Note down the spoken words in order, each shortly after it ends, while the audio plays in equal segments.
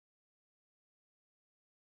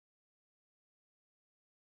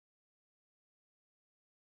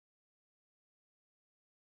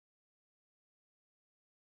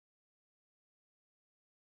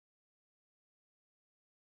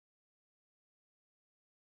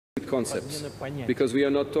concepts, because we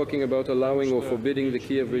are not talking about allowing or forbidding the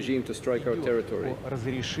Kiev regime to strike our territory.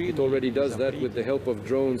 It already does that with the help of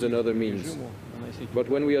drones and other means. But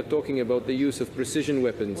when we are talking about the use of precision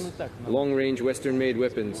weapons, long-range Western-made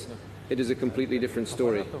weapons, it is a completely different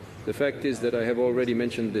story. The fact is that I have already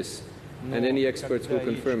mentioned this, and any experts will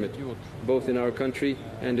confirm it, both in our country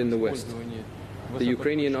and in the West. The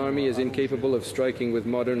Ukrainian army is incapable of striking with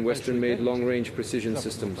modern Western-made long-range precision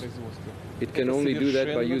systems. It can only do that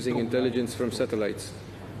by using intelligence from satellites,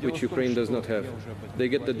 which Ukraine does not have. They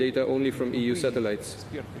get the data only from EU satellites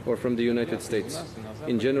or from the United States.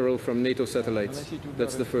 In general, from NATO satellites.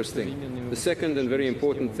 That's the first thing. The second and very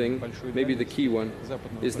important thing, maybe the key one,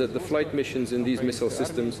 is that the flight missions in these missile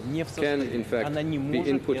systems can, in fact, be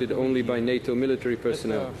inputted only by NATO military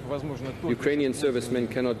personnel. Ukrainian servicemen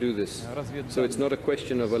cannot do this. So it's not a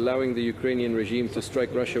question of allowing the Ukrainian regime to strike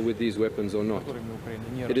Russia with these weapons or not.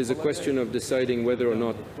 It is a question of deciding whether or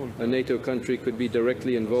not a NATO country could be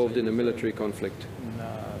directly involved in a military conflict.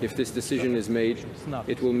 If this decision is made,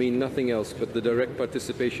 it will mean nothing else but the direct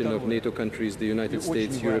participation of NATO countries, the United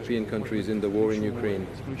States, European countries in the war in Ukraine.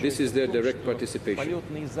 This is their direct participation.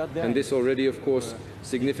 And this already, of course,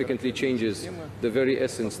 significantly changes the very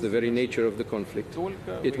essence, the very nature of the conflict.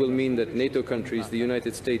 It will mean that NATO countries, the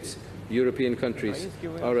United States, European countries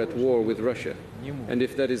are at war with Russia. And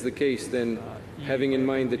if that is the case, then having in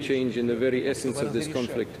mind the change in the very essence of this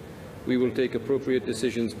conflict, we will take appropriate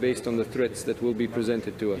decisions based on the threats that will be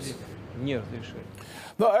presented to us.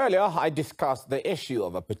 Now, earlier, I discussed the issue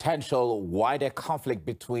of a potential wider conflict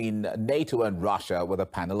between NATO and Russia with a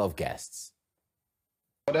panel of guests.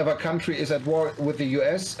 Whatever country is at war with the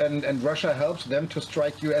US and Russia helps them to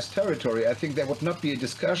strike US territory, I think there would not be a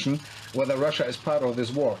discussion whether Russia is part of this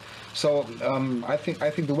war. So I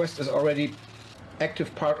think the West is already active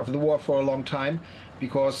part of the war for a long time,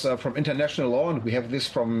 because from international law, and we have this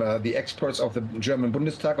from the experts of the German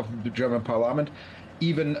Bundestag, of the German Parliament,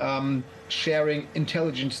 even sharing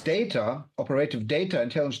intelligence data, operative data,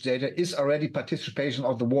 intelligence data is already participation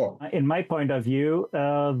of the war. In my point of view,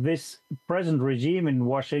 this present regime in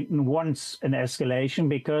Washington wants an escalation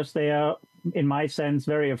because they are, in my sense,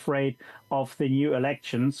 very afraid of the new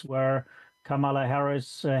elections where Kamala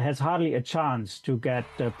Harris has hardly a chance to get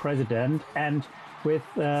president. And with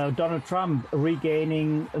Donald Trump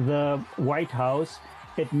regaining the White House,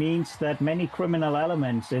 it means that many criminal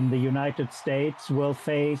elements in the United States will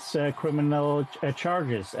face criminal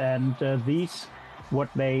charges. And these, what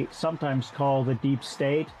they sometimes call the deep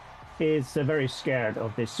state, is very scared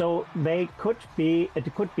of this. So it could be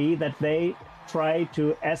that they try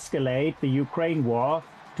to escalate the Ukraine war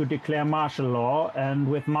to declare martial law, and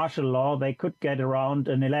with martial law they could get around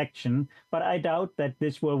an election, but I doubt that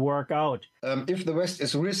this will work out. If the West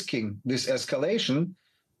is risking this escalation,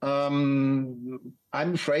 I'm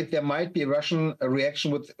afraid there might be a Russian reaction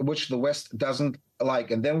with which the West doesn't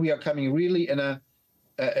like, and then we are coming really in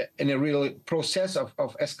a real process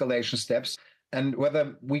of escalation steps. And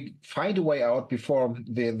whether we find a way out before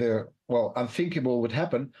the unthinkable would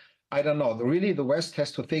happen, I don't know. Really, the West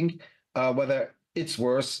has to think whether it's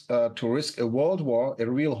worth to risk a world war, a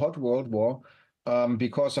real hot world war,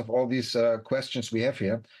 because of all these questions we have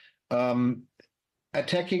here.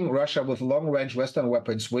 Attacking Russia with long-range Western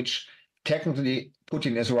weapons, which technically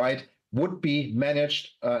Putin is right, would be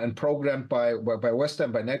managed and programmed by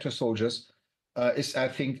Western, by NATO soldiers, is, I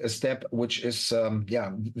think, a step which is,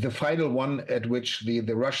 the final one at which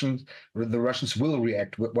the Russians will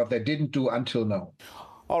react, what they didn't do until now.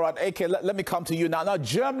 All right, AK, let me come to you now. Now,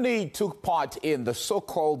 Germany took part in the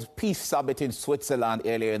so-called peace summit in Switzerland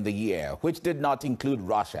earlier in the year, which did not include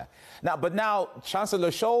Russia. But now Chancellor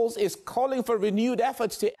Scholz is calling for renewed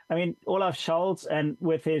efforts to... I mean, Olaf Scholz, and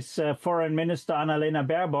with his foreign minister Annalena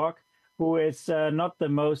Baerbock, who is not the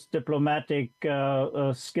most diplomatic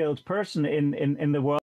skilled person in the world,